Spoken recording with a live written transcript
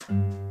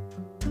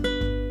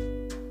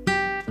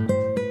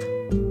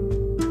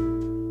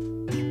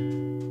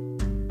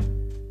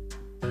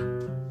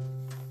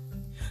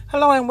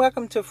Hello and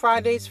welcome to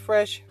Friday's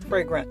Fresh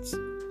Fragrance.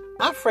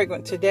 Our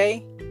fragrance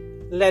today,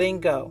 letting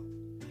go.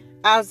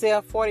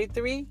 Isaiah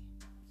 43,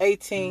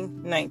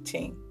 18,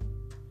 19.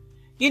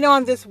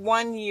 In this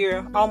 1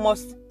 year,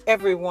 almost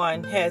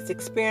everyone has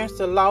experienced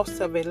the loss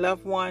of a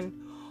loved one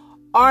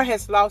or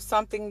has lost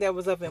something that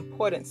was of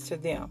importance to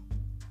them.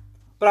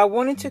 But I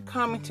wanted to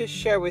come and to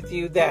share with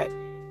you that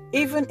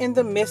even in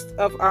the midst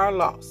of our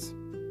loss,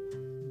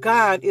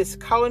 God is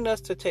calling us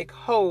to take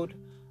hold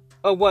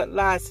of what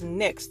lies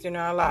next in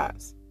our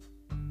lives.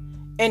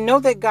 And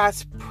know that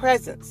God's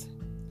presence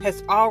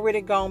has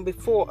already gone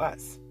before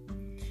us.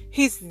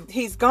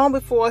 He's gone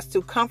before us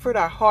to comfort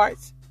our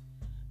hearts,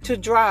 to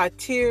dry our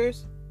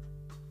tears,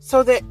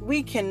 so that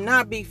we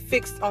cannot be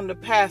fixed on the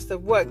past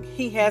of what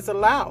He has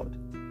allowed.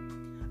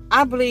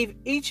 I believe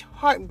each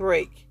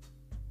heartbreak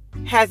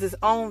has its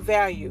own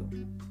value,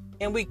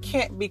 and we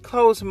can't be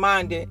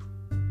closed-minded.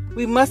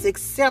 We must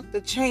accept the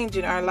change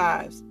in our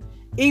lives.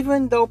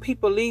 Even though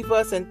people leave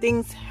us and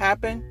things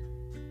happen,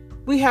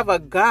 we have a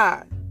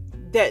God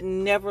that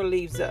never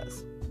leaves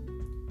us.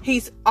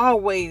 He's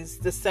always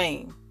the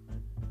same.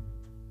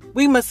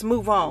 We must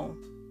move on.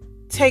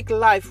 Take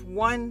life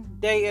one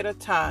day at a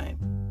time.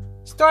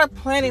 Start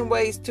planning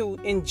ways to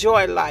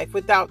enjoy life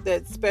without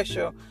that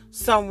special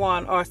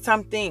someone or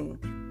something.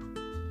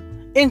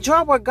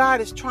 Enjoy what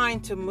God is trying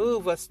to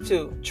move us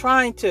to,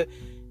 trying to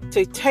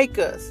take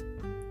us,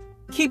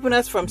 keeping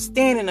us from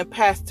staying in the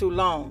past too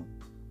long.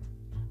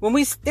 When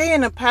we stay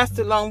in the past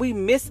too long, we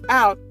miss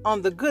out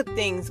on the good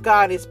things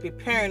God is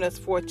preparing us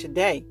for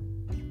today.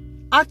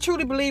 I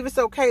truly believe it's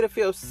okay to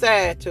feel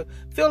sad, to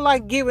feel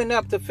like giving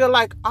up, to feel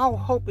like all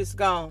hope is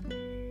gone,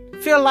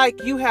 feel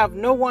like you have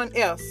no one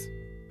else.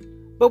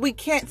 But we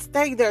can't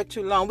stay there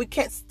too long. We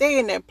can't stay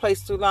in that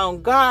place too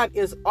long. God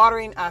is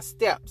ordering our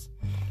steps.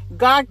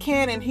 God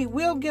can and He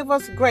will give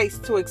us grace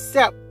to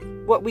accept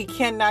what we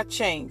cannot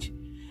change.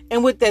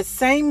 And with that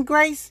same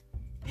grace,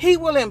 He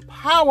will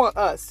empower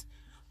us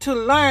to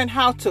learn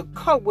how to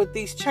cope with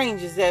these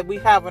changes that we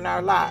have in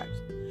our lives.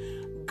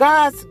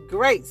 God's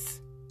grace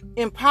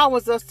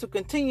empowers us to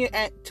continue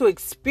to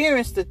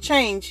experience the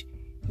change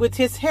with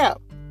His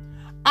help.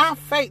 Our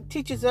faith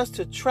teaches us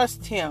to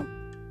trust Him.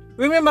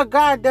 Remember,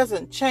 God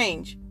doesn't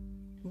change,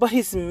 but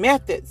His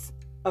methods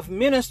of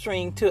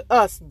ministering to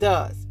us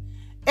does.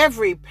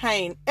 Every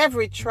pain,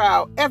 every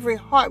trial, every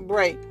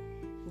heartbreak,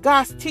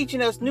 God's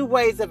teaching us new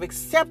ways of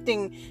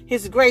accepting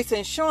His grace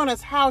and showing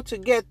us how to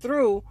get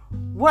through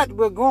what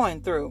we're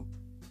going through.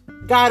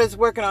 God is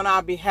working on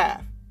our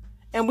behalf.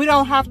 And we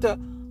don't have to,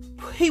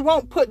 He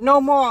won't put no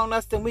more on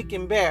us than we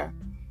can bear.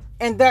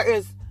 And there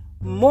is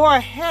more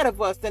ahead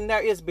of us than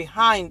there is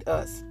behind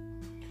us.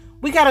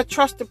 We got to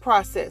trust the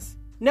process.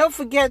 Never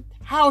forget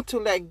how to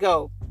let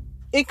go.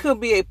 It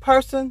could be a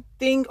person,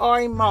 thing, or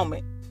a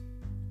moment.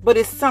 But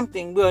it's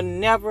something we'll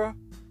never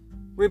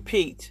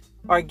repeat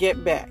or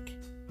get back.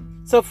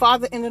 So,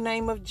 Father, in the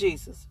name of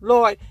Jesus,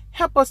 Lord,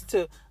 help us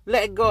to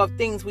let go of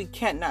things we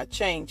cannot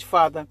change,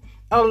 Father.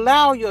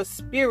 Allow your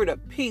spirit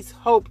of peace,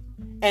 hope,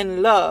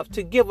 and love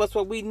to give us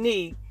what we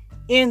need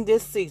in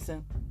this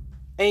season.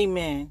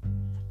 Amen.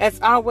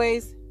 As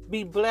always,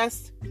 be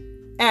blessed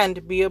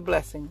and be a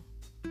blessing.